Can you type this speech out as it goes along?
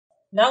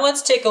Now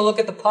let's take a look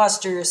at the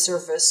posterior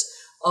surface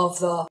of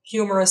the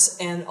humerus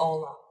and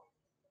ulna.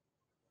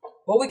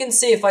 What we can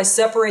see if I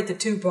separate the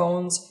two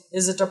bones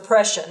is a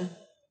depression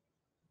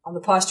on the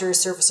posterior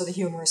surface of the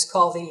humerus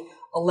called the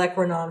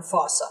olecranon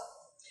fossa.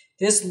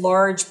 This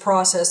large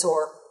process,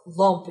 or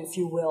lump if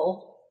you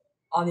will,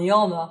 on the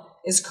ulna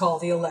is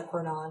called the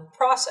olecranon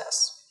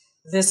process.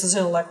 This is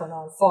an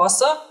olecranon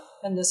fossa,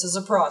 and this is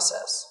a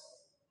process.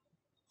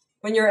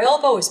 When your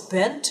elbow is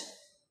bent,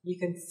 you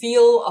can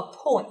feel a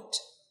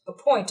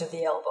point of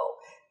the elbow.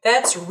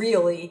 That's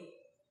really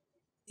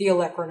the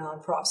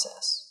olecranon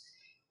process.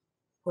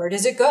 Where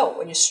does it go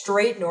when you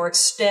straighten or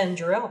extend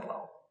your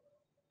elbow?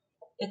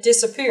 It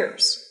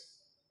disappears,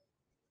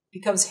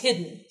 becomes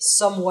hidden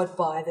somewhat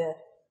by the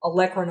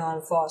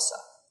olecranon fossa.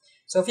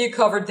 So if you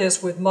covered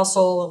this with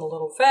muscle and a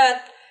little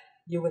fat,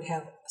 you would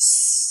have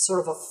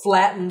sort of a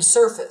flattened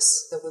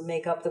surface that would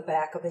make up the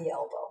back of the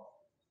elbow.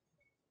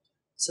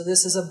 So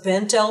this is a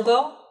bent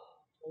elbow,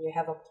 and you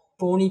have a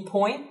bony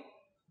point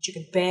that you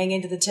can bang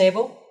into the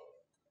table.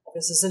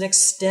 This is an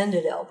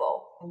extended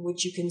elbow, in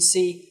which you can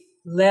see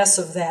less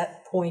of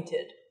that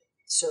pointed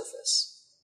surface.